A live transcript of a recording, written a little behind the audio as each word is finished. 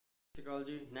ਸ਼੍ਰੀ ਅਕਾਲ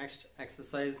ਜੀ। ਨੈਕਸਟ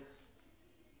ਐਕਸਰਸਾइज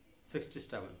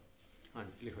 67। हाँ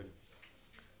जी लिखो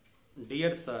जी।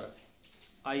 Dear sir,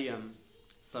 I am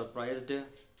surprised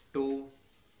to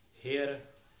hear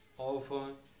of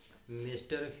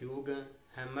Mr. Hugh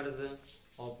Hammer's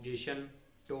opposition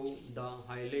to the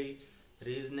highly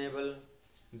reasonable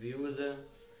views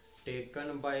taken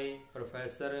by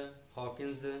Professor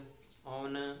Hawkins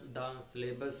on the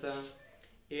syllabus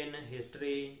in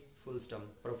history. Full stop.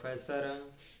 Professor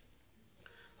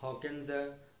Hawkins,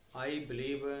 I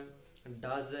believe,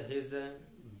 does his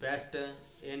best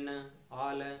in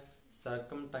all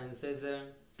circumstances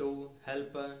to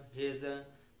help his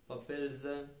pupils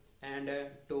and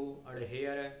to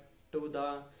adhere to the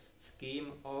scheme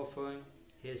of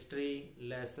history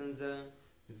lessons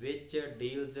which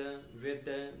deals with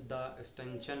the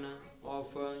extension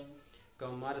of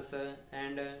commerce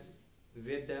and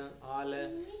with all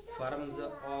forms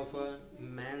of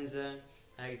man's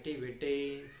activity.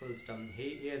 Full stop. He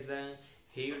is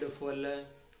heedful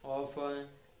of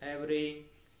every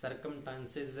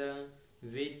circumstances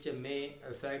which may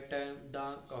affect the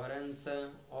coherence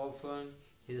of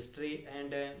history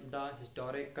and the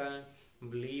historic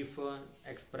belief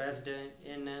expressed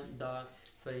in the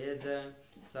phrase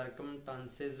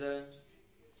circumstances.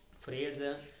 Phrase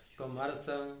commerce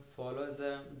follows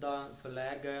the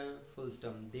flag. Full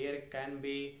stop. There can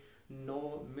be no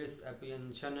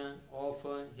misapprehension of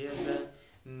his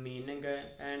meaning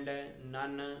and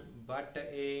none but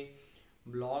a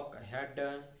blockhead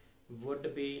would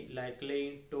be likely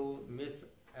to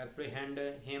misapprehend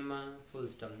him. Full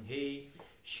stop. He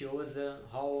shows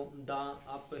how the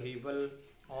upheaval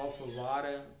of war,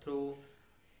 through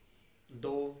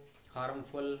though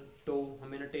harmful to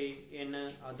humanity in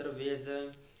other ways,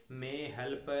 may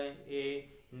help a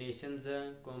nation's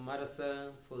commerce.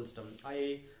 Full stop.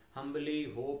 I humbly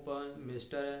hope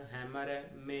Mr. Hammer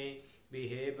may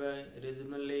behave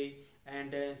reasonably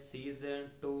and cease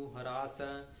to harass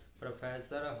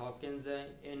Professor Hawkins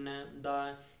in the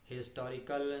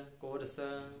historical course.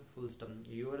 Full stop.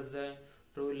 Yours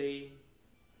truly.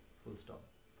 Full stop.